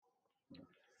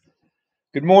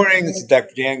Good morning. This is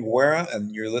Dr. Dan Guerra,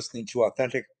 and you're listening to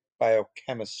Authentic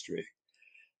Biochemistry.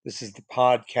 This is the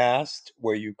podcast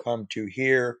where you come to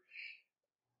hear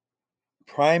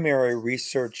primary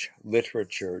research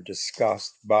literature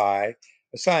discussed by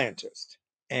a scientist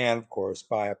and, of course,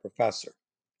 by a professor.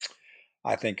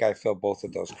 I think I fill both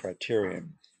of those criteria.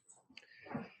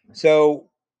 So,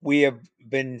 we have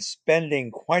been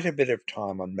spending quite a bit of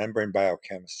time on membrane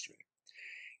biochemistry,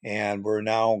 and we're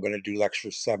now going to do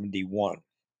lecture 71.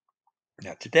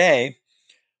 Now, today,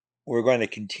 we're going to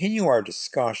continue our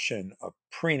discussion of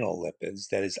lipids,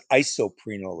 that is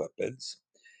isoprenolipids,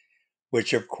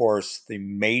 which, of course, the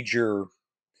major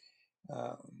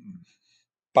um,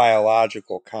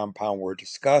 biological compound we're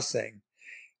discussing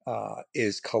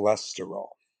is cholesterol.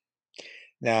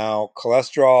 Now,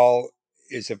 cholesterol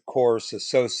is, of course,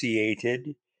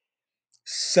 associated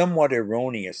somewhat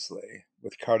erroneously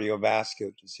with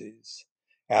cardiovascular disease,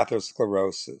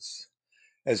 atherosclerosis,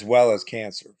 as well as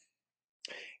cancer.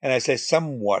 And I say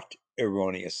somewhat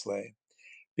erroneously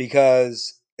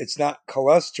because it's not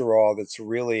cholesterol that's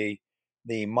really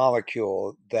the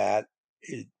molecule that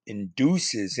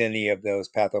induces any of those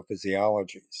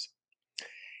pathophysiologies.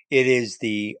 It is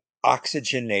the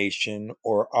oxygenation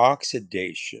or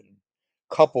oxidation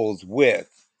coupled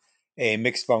with a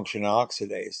mixed function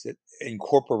oxidase that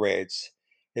incorporates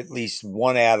at least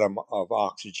one atom of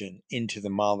oxygen into the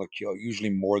molecule, usually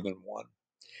more than one,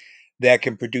 that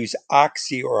can produce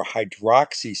oxy or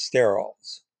hydroxy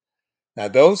sterols. Now,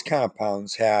 those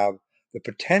compounds have the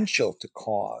potential to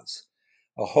cause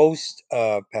a host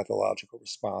of pathological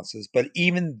responses, but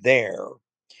even there,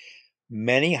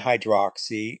 many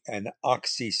hydroxy and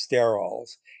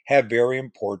oxysterols have very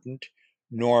important,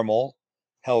 normal,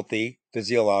 healthy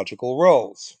physiological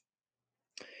roles.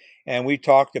 And we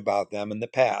talked about them in the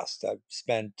past. I've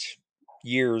spent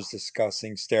years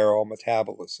discussing sterol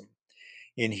metabolism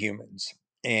in humans.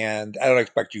 And I don't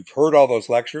expect you've heard all those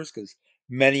lectures because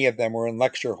many of them were in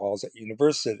lecture halls at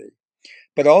university.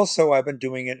 But also, I've been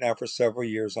doing it now for several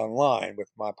years online with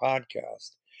my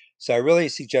podcast. So I really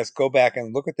suggest go back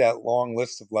and look at that long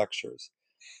list of lectures,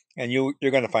 and you're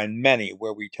going to find many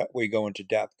where we go into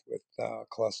depth with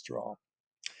cholesterol.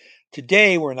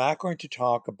 Today, we're not going to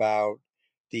talk about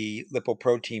the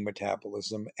lipoprotein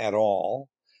metabolism at all.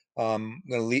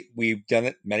 We've done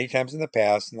it many times in the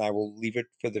past, and I will leave it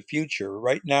for the future.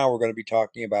 Right now, we're going to be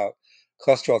talking about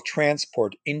cholesterol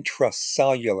transport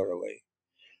intracellularly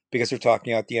because we're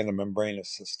talking about the endomembranous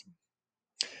system.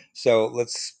 So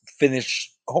let's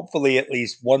finish, hopefully, at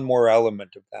least one more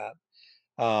element of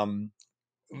that.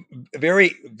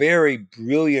 Very, very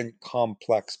brilliant,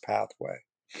 complex pathway.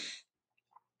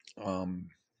 Um,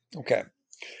 okay.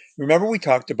 Remember, we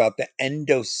talked about the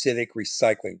endocytic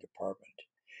recycling department.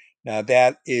 Now,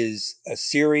 that is a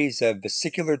series of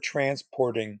vesicular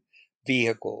transporting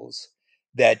vehicles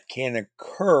that can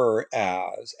occur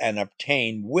as and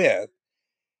obtain with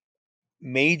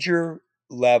major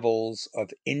levels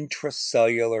of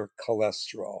intracellular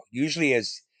cholesterol, usually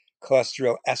as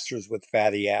cholesterol esters with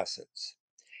fatty acids.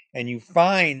 And you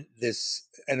find this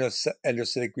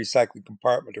endocytic recycling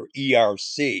compartment, or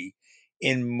ERC,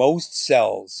 in most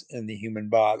cells in the human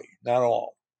body, not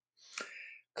all.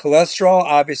 Cholesterol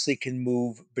obviously can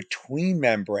move between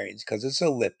membranes because it's a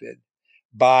lipid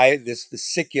by this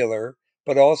vesicular,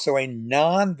 but also a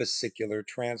non vesicular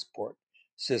transport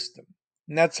system.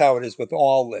 And that's how it is with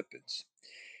all lipids.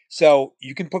 So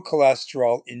you can put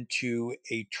cholesterol into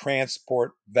a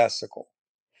transport vesicle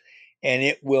and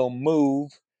it will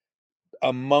move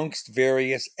amongst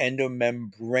various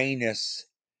endomembranous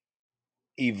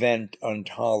event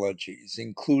ontologies,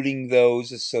 including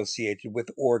those associated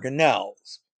with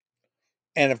organelles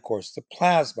and, of course, the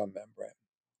plasma membrane.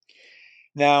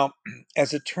 Now,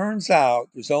 as it turns out,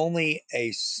 there's only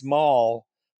a small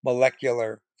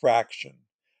molecular fraction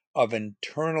of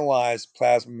internalized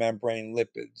plasma membrane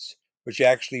lipids which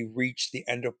actually reach the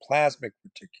endoplasmic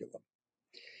reticulum.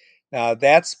 Now,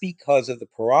 that's because of the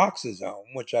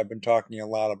peroxisome, which I've been talking a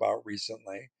lot about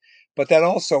recently, but that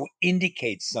also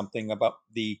indicates something about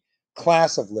the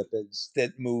class of lipids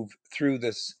that move through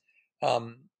this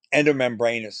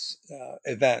endomembranous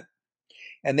event.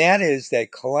 And that is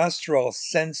that cholesterol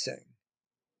sensing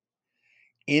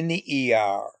in the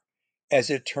ER, as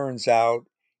it turns out,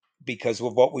 because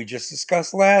of what we just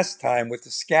discussed last time with the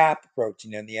SCAP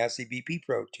protein and the SEBP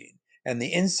protein and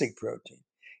the INSIG protein,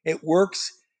 it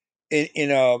works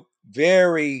in a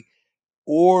very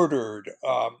ordered,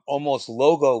 almost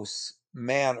logos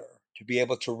manner to be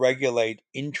able to regulate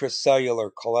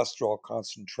intracellular cholesterol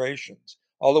concentrations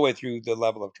all the way through the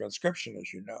level of transcription,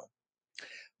 as you know.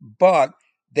 But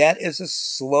that is a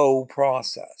slow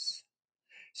process.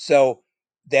 So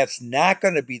that's not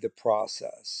going to be the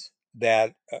process,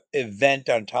 that event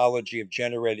ontology of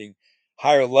generating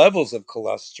higher levels of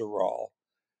cholesterol,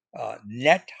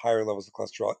 net higher levels of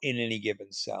cholesterol in any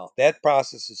given cell. That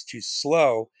process is too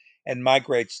slow and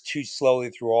migrates too slowly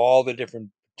through all the different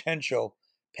potential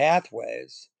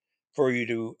pathways for you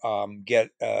to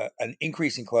get an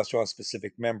increase in cholesterol in a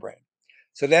specific membrane.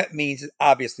 So that means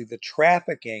obviously the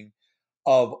trafficking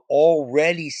of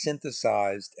already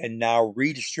synthesized and now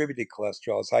redistributed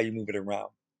cholesterol is how you move it around.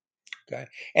 Okay.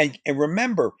 And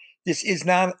remember, this is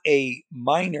not a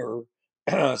minor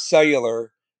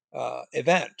cellular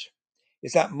event.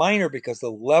 It's not minor because the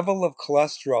level of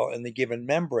cholesterol in the given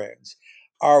membranes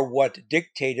are what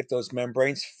dictate if those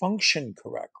membranes function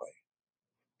correctly.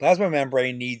 Plasma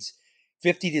membrane needs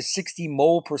 50 to 60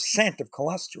 mole percent of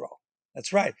cholesterol.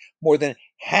 That's right. More than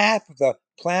half of the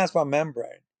plasma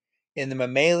membrane in the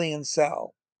mammalian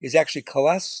cell is actually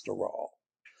cholesterol.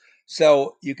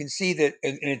 So you can see that,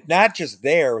 and it's not just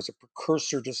there as a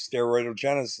precursor to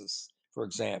steroidogenesis, for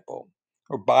example,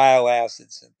 or bile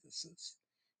acid synthesis.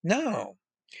 No,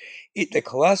 the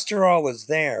cholesterol is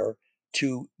there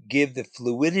to give the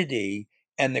fluidity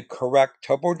and the correct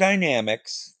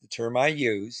topodynamics, the term I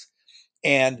use,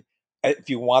 and if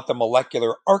you want the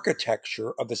molecular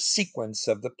architecture of the sequence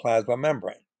of the plasma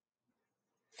membrane.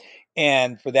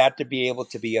 And for that to be able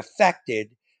to be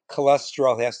affected,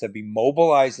 cholesterol has to be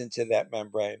mobilized into that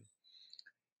membrane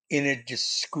in a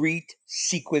discrete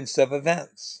sequence of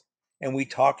events. And we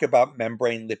talked about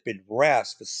membrane lipid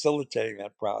rafts facilitating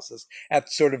that process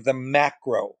at sort of the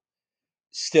macro,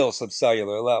 still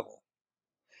subcellular level.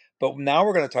 But now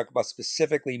we're going to talk about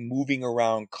specifically moving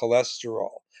around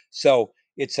cholesterol. So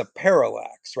it's a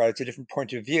parallax, right? It's a different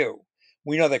point of view.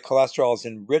 We know that cholesterol is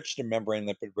enriched in membrane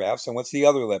lipid rafts. And what's the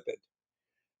other lipid?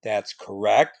 That's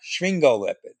correct,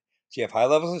 sphingolipid. So you have high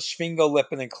levels of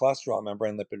sphingolipid and cholesterol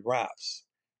membrane lipid rafts.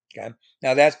 Okay.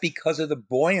 Now that's because of the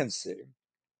buoyancy,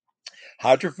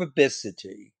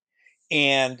 hydrophobicity,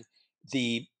 and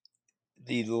the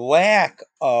the lack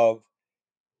of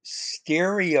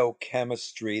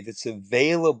stereochemistry that's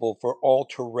available for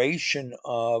alteration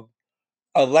of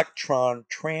electron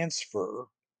transfer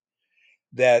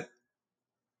that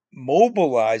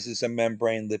mobilizes a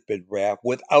membrane lipid raft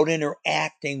without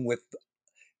interacting with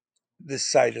the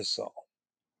cytosol.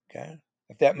 Okay.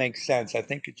 If that makes sense, I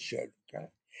think it should. Okay.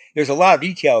 There's a lot of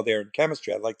detail there in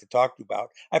chemistry I'd like to talk to you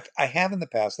about. I have in the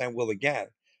past and I will again,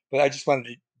 but I just wanted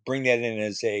to bring that in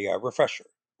as a refresher,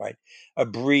 right? A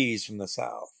breeze from the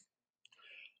south.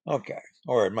 Okay.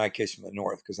 Or in my case, from the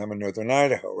north, because I'm in northern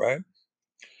Idaho, right?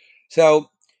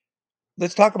 So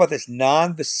let's talk about this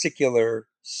non vesicular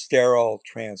sterol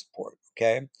transport.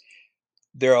 Okay.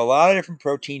 There are a lot of different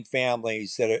protein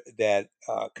families that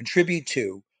contribute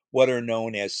to what are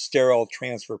known as sterol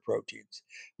transfer proteins.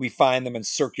 We find them in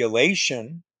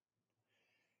circulation,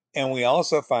 and we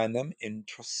also find them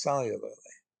intracellularly,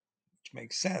 which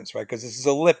makes sense, right? Because this is a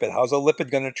lipid. How's a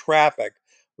lipid going to traffic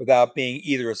without being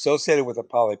either associated with a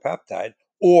polypeptide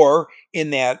or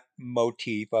in that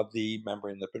motif of the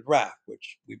membrane lipid raft,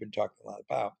 which we've been talking a lot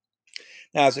about?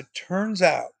 Now, as it turns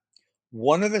out,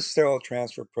 one of the sterol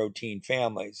transfer protein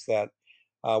families that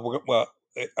are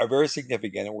very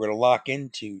significant and we're going to lock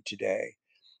into today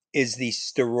is the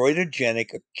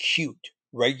steroidogenic acute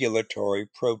regulatory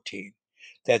protein.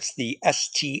 That's the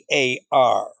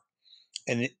STAR.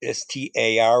 And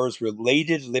STAR is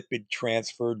related lipid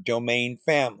transfer domain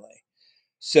family.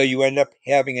 So you end up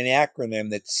having an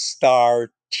acronym that's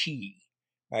STAR T,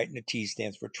 right? And the T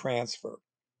stands for transfer.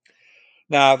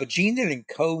 Now, the gene that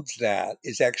encodes that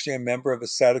is actually a member of the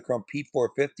cytochrome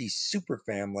P450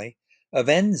 superfamily of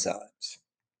enzymes.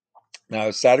 Now,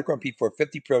 cytochrome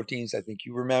P450 proteins, I think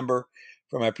you remember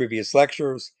from my previous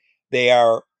lectures, they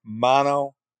are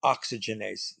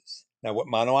monooxygenases. Now, what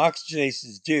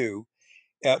monooxygenases do,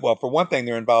 well, for one thing,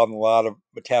 they're involved in a lot of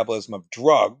metabolism of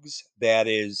drugs. That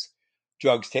is,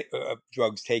 drugs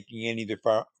taking in either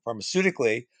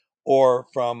pharmaceutically or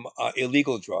from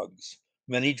illegal drugs.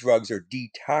 Many drugs are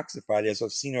detoxified as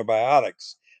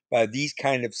xenobiotics by these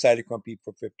kind of cytochrome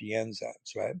P450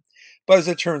 enzymes, right? But as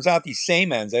it turns out, these same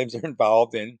enzymes are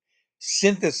involved in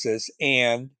synthesis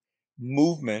and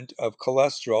movement of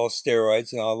cholesterol,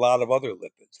 steroids, and a lot of other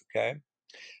lipids, okay?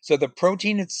 So the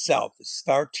protein itself, the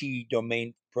star T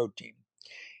domain protein,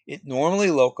 it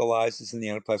normally localizes in the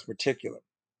endoplasmic reticulum.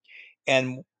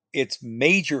 And its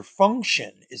major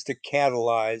function is to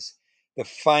catalyze the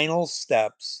final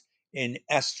steps in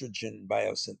estrogen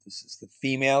biosynthesis, the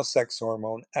female sex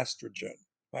hormone estrogen,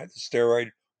 right? The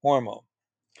steroid hormone.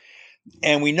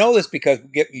 And we know this because we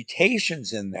get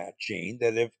mutations in that gene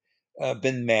that have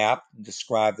been mapped and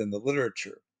described in the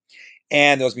literature.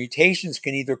 And those mutations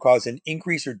can either cause an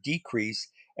increase or decrease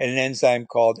in an enzyme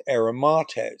called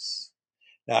aromatase.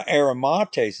 Now,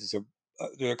 aromatase is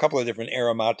there are a couple of different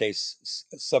aromatase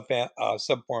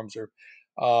subforms or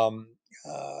um,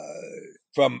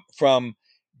 uh, from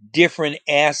different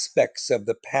aspects of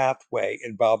the pathway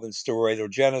involved in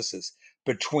steroidogenesis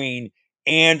between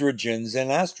androgens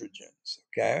and estrogens.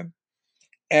 Okay,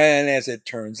 and as it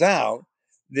turns out,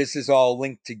 this is all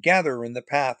linked together in the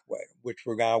pathway, which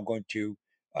we're now going to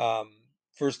um,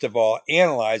 first of all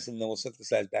analyze, and then we'll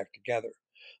synthesize back together.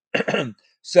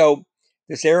 So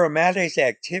this aromatase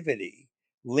activity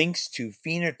links to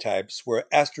phenotypes where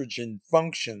estrogen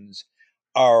functions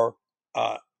are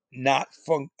uh,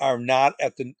 are not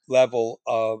at the level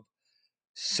of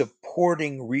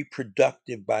supporting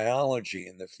reproductive biology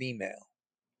in the female.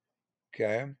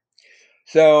 Okay,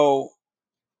 so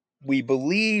we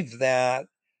believe that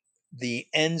the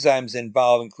enzymes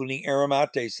involved, including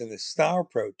aromatase and the star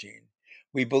protein,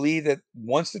 we believe that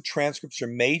once the transcripts are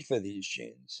made for these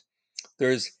genes,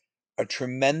 there's a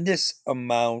tremendous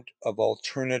amount of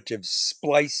alternative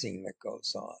splicing that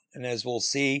goes on. And as we'll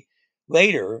see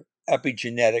later,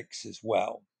 epigenetics as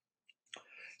well.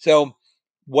 So,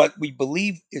 what we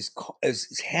believe is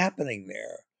happening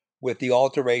there with the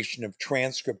alteration of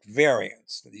transcript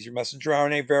variants. These are messenger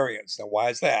RNA variants. Now, why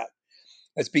is that?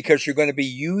 That's because you're going to be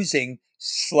using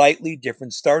slightly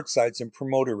different start sites and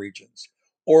promoter regions,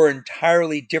 or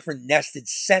entirely different nested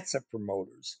sets of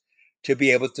promoters to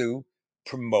be able to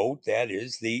promote, that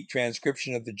is, the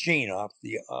transcription of the gene off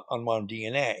the unwound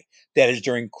DNA. That is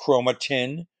during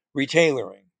chromatin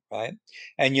retailoring, right?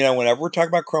 And whenever we're talking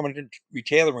about chromatin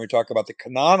retailoring, we talk about the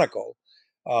canonical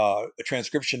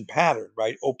transcription pattern,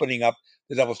 right? Opening up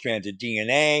the double-stranded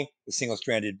DNA, the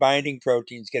single-stranded binding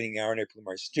proteins, getting the RNA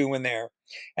polymerase II in there,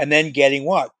 and then getting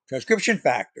what? Transcription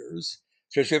factors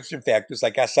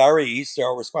like SREs,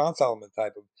 steroid response element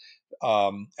type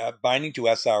of binding to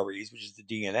SREs, which is the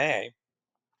DNA,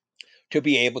 to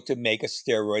be able to make a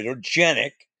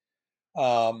steroidogenic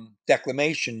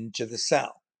declamation to the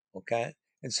cell. Okay,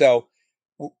 and so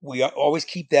we always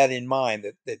keep that in mind,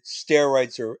 that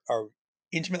steroids are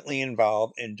intimately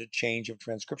involved in the change of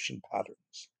transcription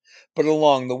patterns. But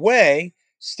along the way,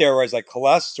 steroids like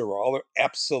cholesterol are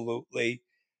absolutely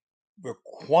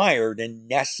required and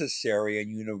necessary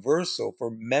and universal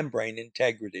for membrane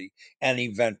integrity and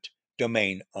event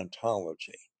domain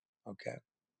ontology. Okay.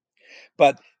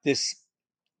 But this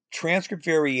transcript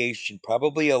variation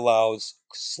probably allows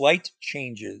slight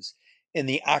changes in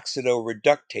the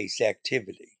oxidoreductase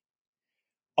activity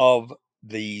of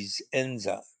these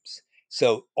enzymes.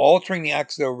 So altering the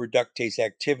oxidoreductase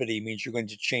activity means you're going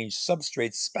to change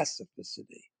substrate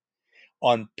specificity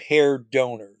on paired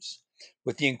donors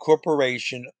with the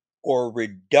incorporation or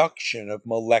reduction of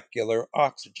molecular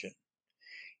oxygen.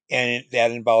 And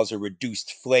that involves a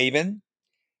reduced flavin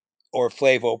or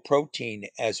flavoprotein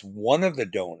as one of the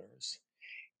donors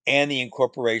and the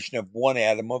incorporation of one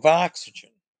atom of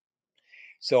oxygen.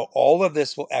 So all of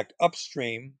this will act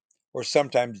upstream or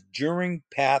sometimes during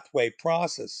pathway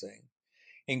processing,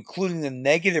 including the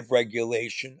negative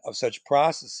regulation of such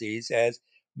processes as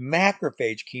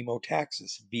macrophage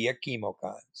chemotaxis via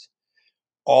chemokines.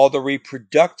 All the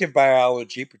reproductive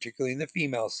biology, particularly in the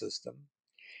female system,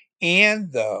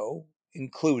 and though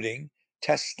including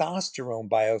testosterone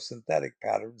biosynthetic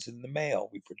patterns in the male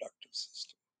reproductive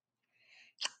system.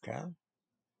 Okay.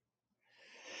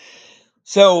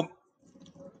 So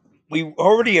we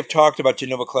already have talked about de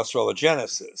novo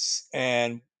cholesterologenesis,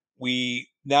 and we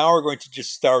now are going to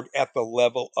just start at the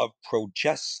level of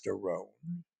progesterone.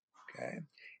 Okay,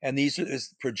 and this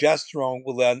progesterone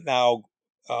will then now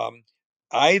um,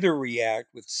 either react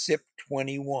with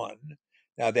CYP21.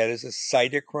 Now that is a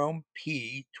cytochrome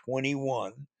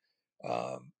P21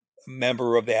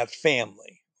 member of that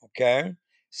family. Okay,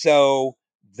 so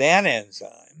that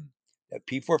enzyme, that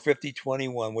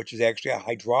P45021, which is actually a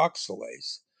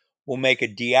hydroxylase, will make a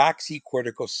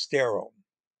deoxycorticosterone,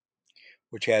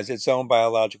 which has its own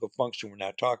biological function we're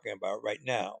not talking about right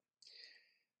now.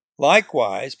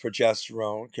 Likewise,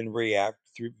 progesterone can react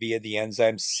via the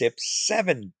enzyme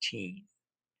CYP17,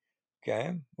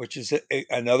 okay, which is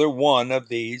another one of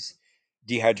these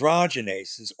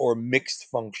dehydrogenases or mixed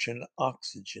function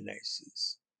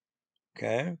oxygenases.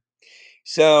 Okay,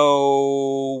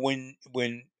 so when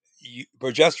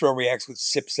progesterone reacts with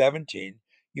CYP17,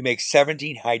 you make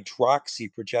 17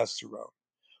 hydroxyprogesterone,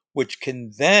 which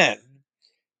can then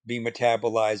be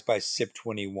metabolized by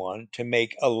CYP21 to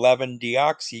make 11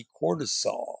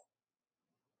 deoxycortisol,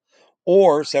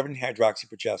 or 7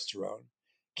 hydroxyprogesterone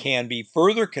can be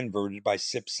further converted by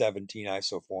CYP17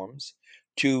 isoforms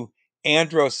to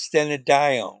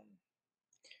androstenedione.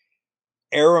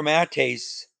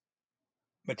 Aromatase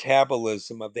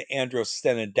metabolism of the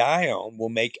androstenedione will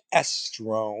make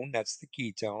estrone, that's the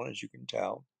ketone, as you can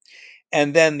tell,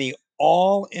 and then the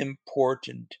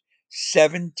all-important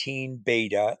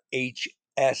 17-beta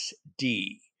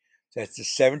HSD. That's the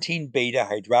 17-beta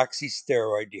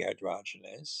hydroxysteroid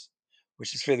dehydrogenase,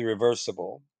 which is fairly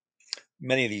reversible.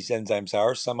 Many of these enzymes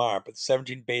are, some aren't, but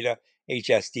 17-beta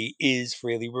HSD is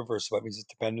freely reversible. That means it's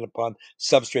dependent upon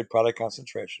substrate product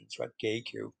concentrations, right?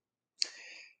 KQ.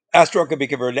 Estrone can be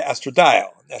converted to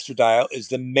estradiol. Estradiol is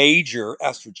the major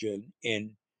estrogen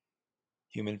in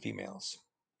human females.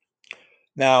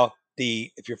 Now,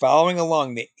 if you're following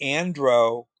along, the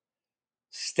androstenedione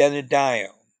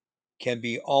can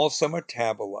be also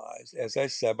metabolized, as I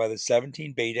said, by the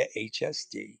 17-beta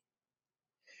HSD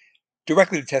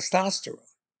directly to testosterone.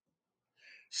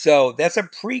 So that's a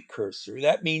precursor.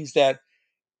 That means that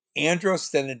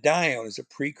androstenedione is a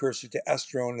precursor to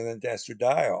estrone and then to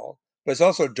estradiol, but it's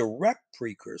also a direct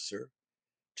precursor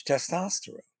to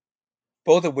testosterone,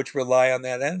 both of which rely on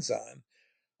that enzyme,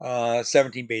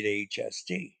 17-beta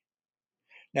HSD.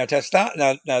 Now,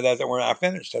 now that we're not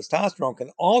finished, testosterone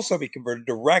can also be converted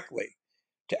directly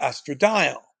to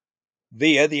estradiol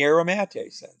via the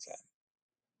aromatase enzyme.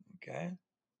 Okay.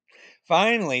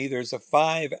 Finally, there's a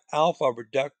 5-alpha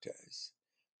reductase,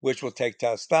 which will take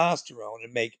testosterone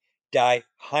and make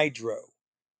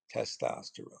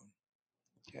dihydrotestosterone.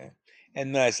 Okay.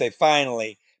 And then I say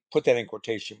finally, put that in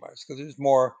quotation marks because there's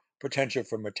more potential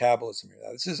for metabolism here.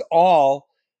 Now, this is all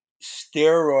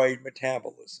steroid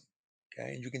metabolism.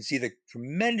 Okay. And you can see the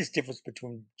tremendous difference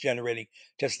between generating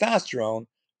testosterone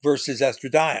versus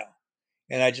estradiol.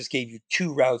 And I just gave you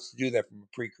 2 routes to do that from a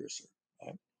precursor.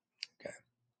 Right? Okay.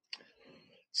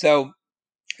 So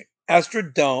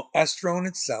estrone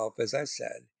itself, as I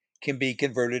said, can be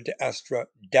converted to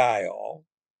estradiol.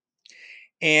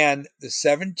 And the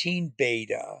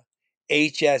 17-beta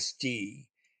HSD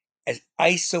as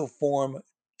isoform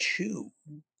 2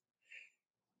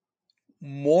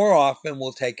 more often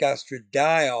will take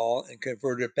estradiol and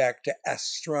convert it back to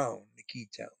estrone, the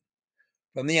ketone,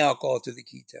 from the alcohol to the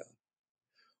ketone.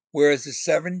 Whereas the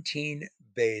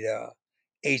 17-beta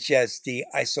HSD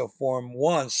isoform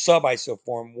 1,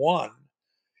 subisoform 1,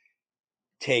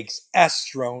 takes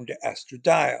estrone to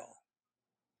estradiol.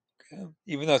 Okay?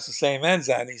 Even though it's the same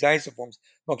enzyme, these isoforms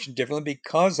function differently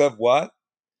because of what?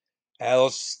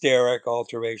 Allosteric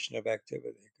alteration of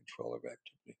activity, control of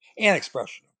activity, and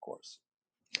expression, of course.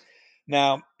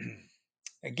 Now,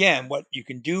 again, what you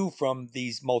can do from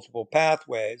these multiple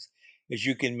pathways is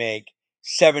you can make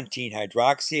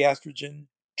 17-hydroxyestrogen,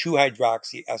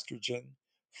 2-hydroxyestrogen,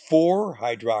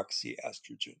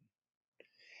 4-hydroxyestrogen,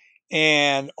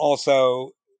 and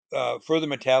also further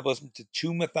metabolism to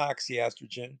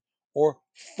 2-methoxyestrogen or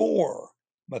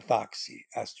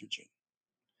 4-methoxyestrogen.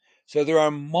 So there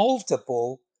are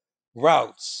multiple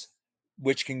routes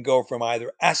which can go from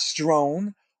either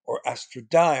estrone or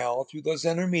estradiol through those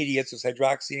intermediates, those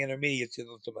hydroxy intermediates, to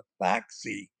those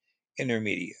methoxy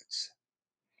intermediates.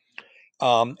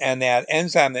 And that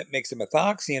enzyme that makes a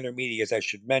methoxy intermediate, as I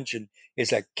should mention,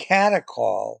 is a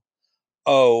catechol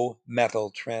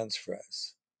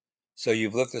O-methyltransferase. So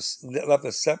you've left the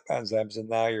CYP enzymes, and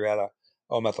now you're at a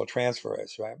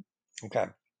O-methyltransferase, right? Okay,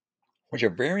 which are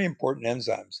very important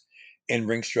enzymes in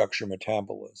ring structure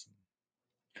metabolism.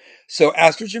 So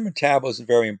estrogen metabolism is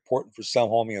very important for cell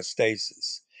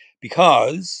homeostasis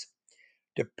because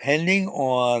depending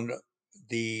on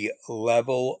the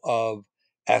level of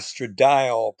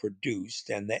estradiol produced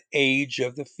and the age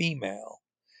of the female,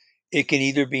 it can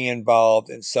either be involved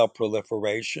in cell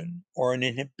proliferation or an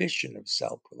inhibition of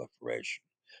cell proliferation,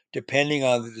 depending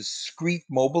on the discrete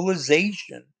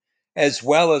mobilization as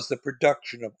well as the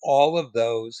production of all of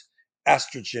those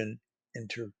estrogen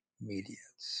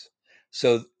intermediates.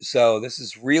 So this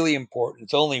is really important.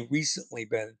 It's only recently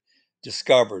been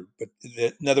discovered, but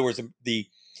in other words, the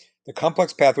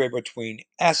complex pathway between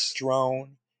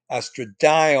estrone,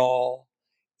 estradiol,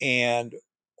 and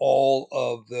all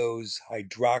of those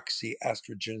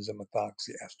hydroxyestrogens and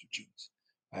methoxyestrogens,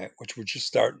 right, which we're just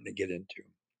starting to get into.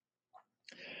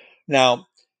 Now,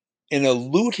 in a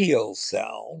luteal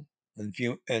cell and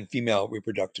female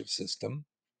reproductive system,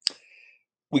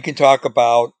 we can talk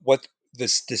about what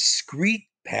this discrete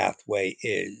pathway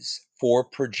is for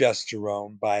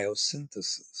progesterone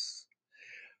biosynthesis.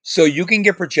 So you can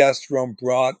get progesterone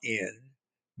brought in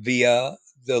via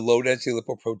the low-density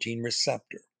lipoprotein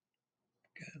receptor.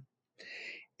 Okay?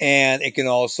 And it can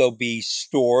also be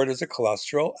stored as a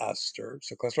cholesterol ester.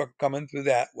 So cholesterol can come in through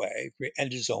that way,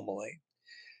 endosomally.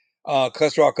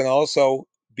 Cholesterol can also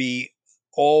be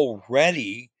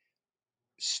already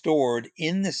stored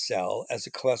in the cell as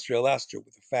a cholesterol ester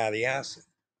with a fatty acid.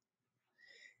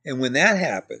 And when that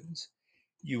happens,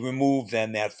 you remove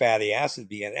then that fatty acid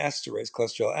via an esterase,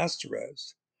 cholesterol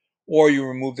esterase, or you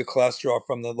remove the cholesterol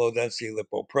from the low density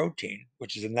lipoprotein,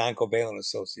 which is a non-covalent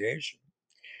association,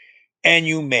 and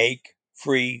you make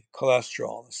free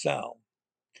cholesterol in the cell.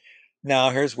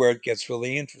 Now, here's where it gets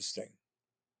really interesting.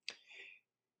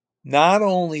 Not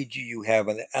only do you have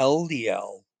an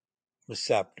LDL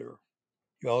receptor,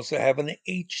 you also have an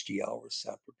HDL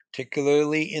receptor,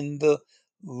 particularly in the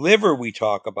liver. We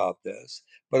talk about this,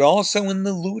 but also in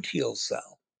the luteal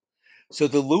cell. So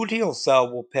the luteal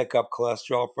cell will pick up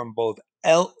cholesterol from both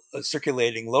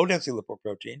circulating low density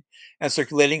lipoprotein and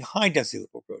circulating high density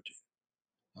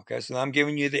lipoprotein. Okay, so now I'm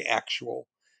giving you the actual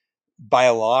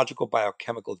biological,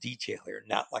 biochemical detail here,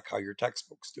 not like how your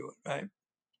textbooks do it, right?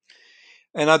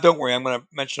 And now, don't worry, I'm going to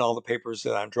mention all the papers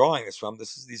that I'm drawing this from.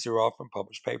 These are all from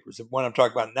published papers. The one I'm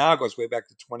talking about now goes way back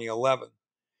to 2011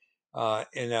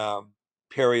 in a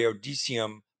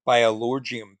Periodicium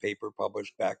Biologium paper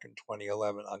published back in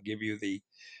 2011. I'll give you the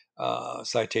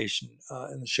citation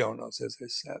in the show notes, as I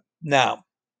said. Now,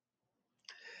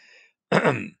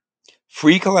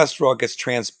 free cholesterol gets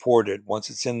transported once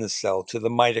it's in the cell to the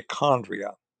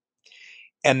mitochondria,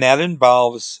 and that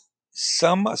involves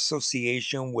some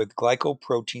association with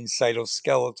glycoprotein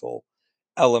cytoskeletal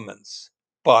elements,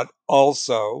 but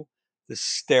also the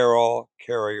sterol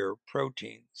carrier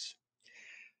proteins.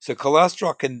 So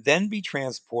cholesterol can then be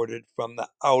transported from the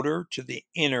outer to the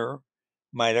inner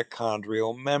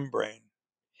mitochondrial membrane.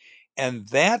 And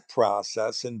that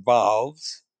process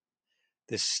involves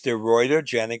the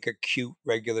steroidogenic acute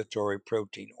regulatory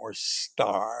protein, or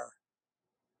STAR,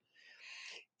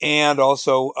 and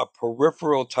also a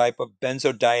peripheral type of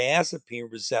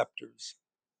benzodiazepine receptors.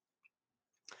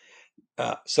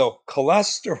 So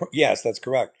cholesterol, yes, that's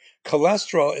correct.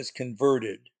 Cholesterol is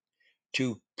converted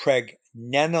to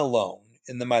pregnenolone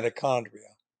in the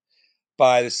mitochondria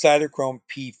by the cytochrome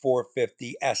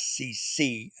P450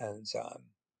 SCC enzyme.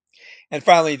 And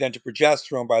finally, then to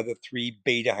progesterone by the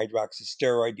 3-beta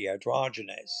hydroxysteroid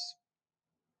dehydrogenase.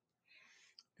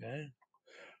 Okay.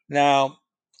 Now,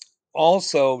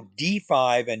 also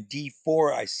D5 and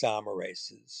D4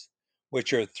 isomerases,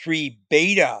 which are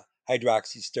 3-beta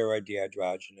hydroxysteroid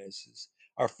dehydrogenases,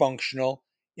 are functional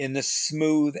in the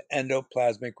smooth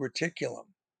endoplasmic reticulum.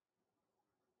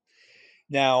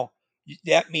 Now,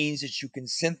 that means that you can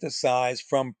synthesize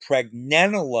from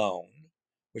pregnenolone,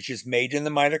 which is made in the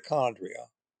mitochondria,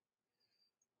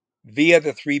 via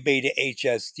the 3-beta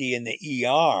HSD and the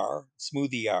ER,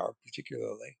 smooth ER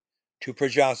particularly, to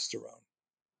progesterone.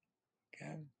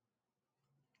 Okay.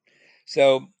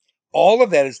 So all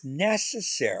of that is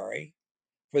necessary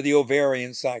for the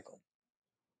ovarian cycle.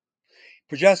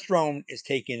 Progesterone is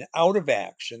taken out of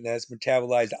action, that is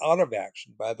metabolized out of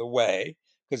action, by the way,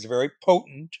 because it's a very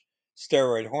potent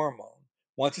steroid hormone.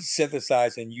 Once it's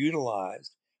synthesized and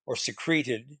utilized or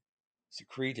secreted,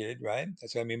 right?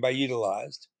 That's what I mean by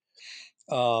utilized,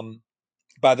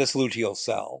 by this luteal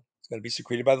cell. It's going to be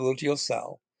secreted by the luteal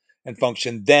cell and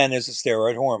function then as a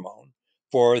steroid hormone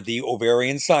for the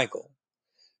ovarian cycle.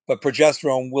 But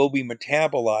progesterone will be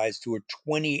metabolized to a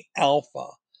 20 alpha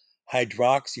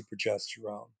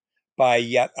hydroxyprogesterone by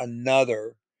yet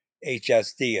another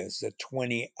HSD, as the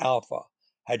 20 alpha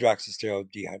hydroxysteroid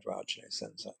dehydrogenase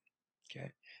enzyme.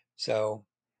 Okay, so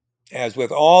as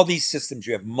with all these systems,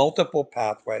 you have multiple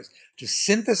pathways to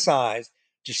synthesize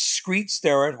discrete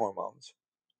steroid hormones,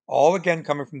 all again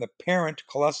coming from the parent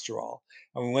cholesterol.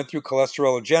 And we went through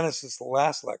cholesterologenesis the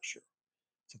last lecture.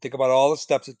 So think about all the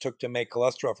steps it took to make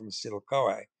cholesterol from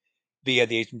acetyl-CoA via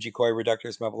the HMG-CoA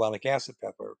reductase mevalonic acid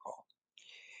pathway, recall.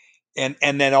 And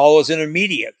then all those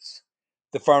intermediates,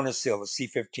 the farnesyl, the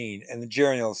C15, and the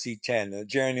geranyl, C10, and the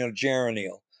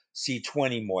geranyl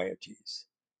C20 moieties,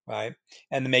 right?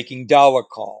 And the making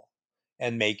dolichol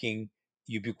and making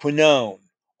ubiquinone,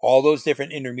 all those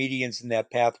different intermediates in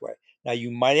that pathway. Now,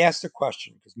 you might ask the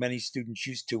question, because many students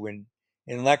used to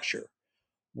in lecture,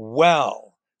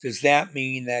 well, does that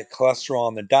mean that cholesterol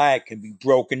in the diet can be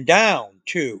broken down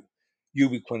to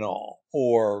ubiquinol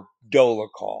or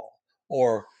dolichol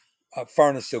or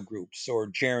farnesyl groups or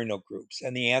geranyl groups?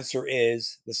 And the answer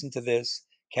is, listen to this,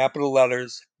 capital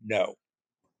letters, no.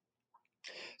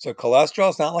 So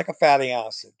cholesterol is not like a fatty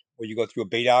acid where you go through a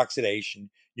beta oxidation.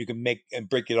 You can make and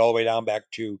break it all the way down back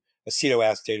to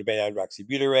acetoacetate or beta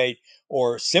hydroxybutyrate,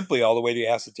 or simply all the way to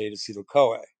acetate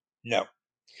acetyl-CoA. No.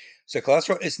 So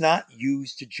cholesterol is not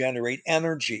used to generate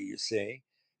energy, you see.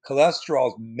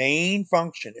 Cholesterol's main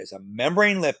function is a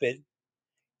membrane lipid,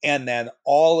 and then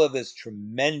all of this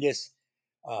tremendous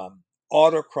um,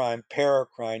 autocrine,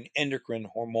 paracrine, endocrine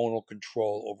hormonal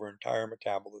control over entire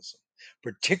metabolism,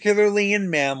 particularly in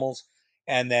mammals,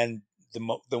 and then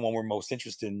the one we're most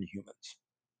interested in humans.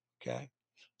 Okay,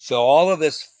 so all of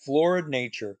this florid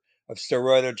nature of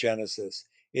steroidogenesis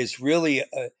is really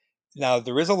now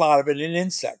there is a lot of it in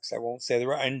insects. I won't say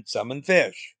there are, and some in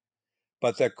fish,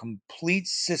 but the complete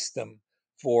system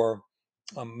for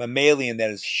mammalian, that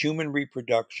is human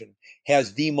reproduction,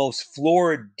 has the most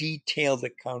florid, detailed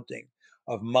accounting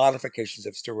of modifications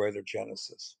of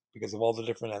steroidogenesis because of all the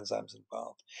different enzymes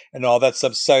involved and all that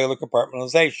subcellular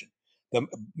compartmentalization.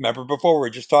 Remember before we were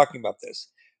just talking about this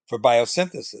for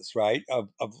biosynthesis, right, of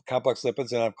complex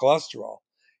lipids and of cholesterol,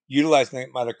 utilizing the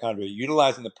mitochondria,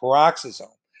 utilizing the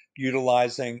peroxisome,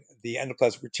 utilizing the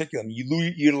endoplasmic reticulum,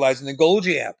 utilizing the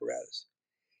Golgi apparatus.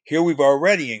 Here we've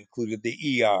already included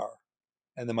the ER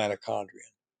and the mitochondria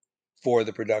for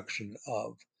the production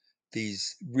of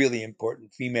these really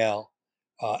important female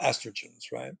estrogens,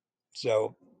 right?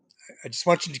 So I just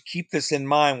want you to keep this in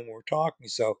mind when we're talking,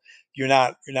 so you're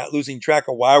not losing track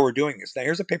of why we're doing this. Now,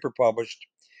 here's a paper published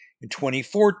in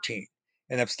 2014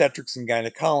 in Obstetrics and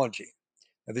Gynecology.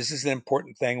 Now, this is an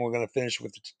important thing. We're going to finish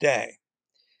with it today.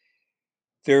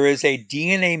 There is a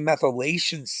DNA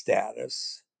methylation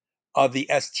status of the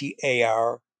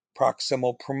STAR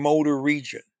proximal promoter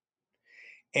region,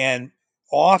 and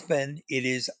often it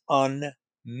is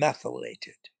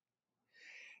unmethylated.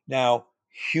 Now,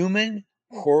 human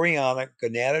chorionic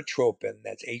gonadotropin,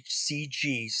 that's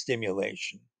HCG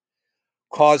stimulation,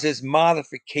 causes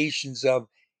modifications of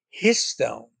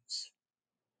histones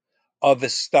of the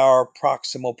star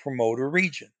proximal promoter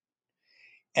region.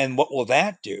 And what will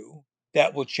that do?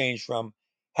 That will change from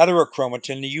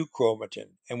heterochromatin to euchromatin.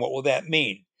 And what will that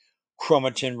mean?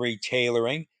 Chromatin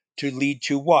retailoring to lead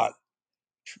to what?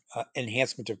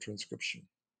 Enhancement of transcription.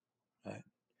 Right?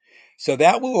 So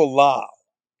that will allow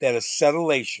that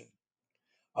acetylation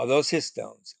of those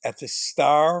histones at the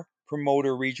star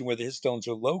promoter region where the histones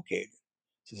are located.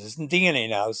 So this isn't DNA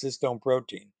now, this is histone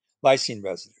protein, lysine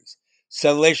residues.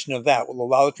 Acetylation of that will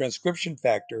allow the transcription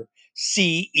factor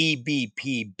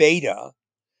CEBP beta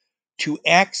to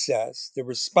access the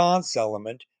response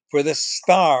element for the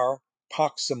star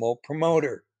proximal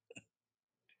promoter.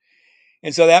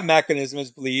 And so that mechanism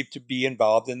is believed to be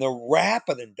involved in the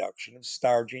rapid induction of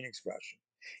star gene expression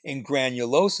in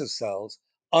granulosa cells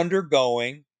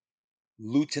undergoing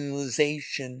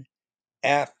luteinization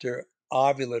after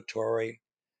ovulatory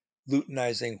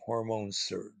luteinizing hormone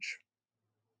surge.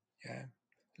 Okay?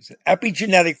 It's an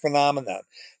epigenetic phenomenon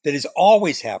that is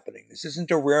always happening. This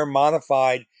isn't a rare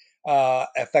modified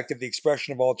effect of the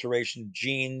expression of alteration of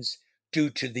genes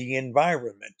due to the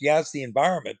environment. Yes, the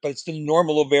environment, but it's the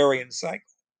normal ovarian cycle.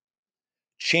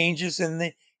 Changes in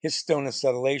the histone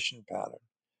acetylation pattern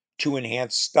to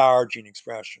enhance star gene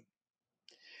expression.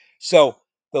 So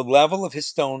the level of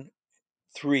histone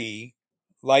 3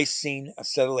 lysine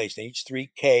acetylation,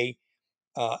 H3K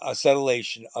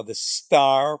acetylation of the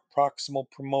star proximal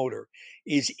promoter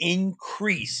is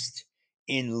increased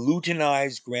in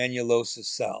luteinized granulosa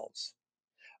cells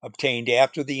obtained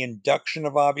after the induction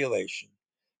of ovulation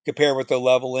compared with the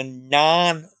level in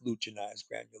non-luteinized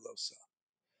granulosa.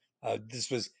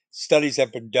 Studies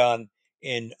have been done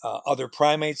in other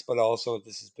primates, but also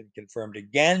this has been confirmed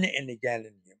again and again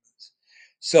in humans.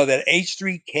 So that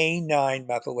H3K9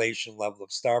 methylation level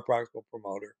of star proximal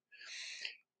promoter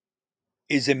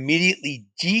is immediately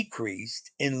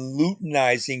decreased in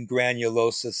luteinizing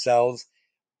granulosa cells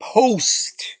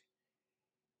post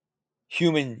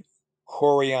human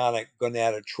chorionic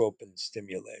gonadotropin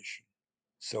stimulation.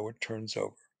 So it turns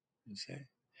over. You see?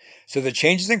 So the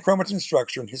changes in chromatin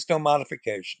structure and histone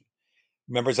modification,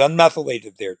 remember, it's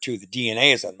unmethylated there too. The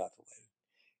DNA is unmethylated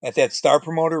at that star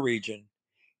promoter region.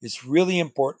 Is really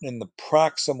important in the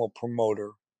proximal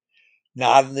promoter,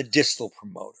 not in the distal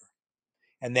promoter.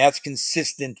 And that's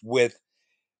consistent with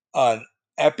an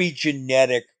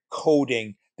epigenetic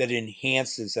coding that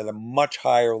enhances at a much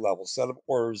higher level, set of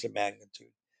orders of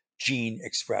magnitude, gene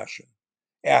expression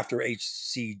after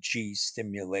HCG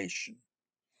stimulation.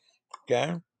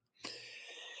 Okay.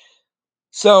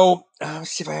 So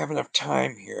let's see if I have enough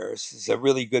time here. This is a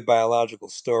really good biological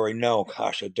story. No,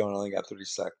 gosh, I don't. I only got 30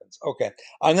 seconds. Okay.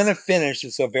 I'm going to finish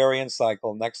this ovarian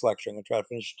cycle next lecture. I'm going to try to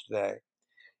finish it today.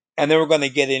 And then we're going to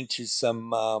get into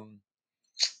some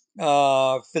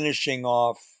finishing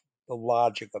off the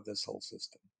logic of this whole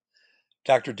system.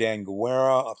 Dr. Dan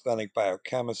Guerra, Authentic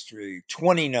Biochemistry,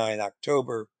 29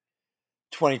 October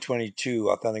 2022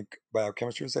 Authentic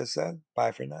Biochemistry, as I said.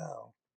 Bye for now.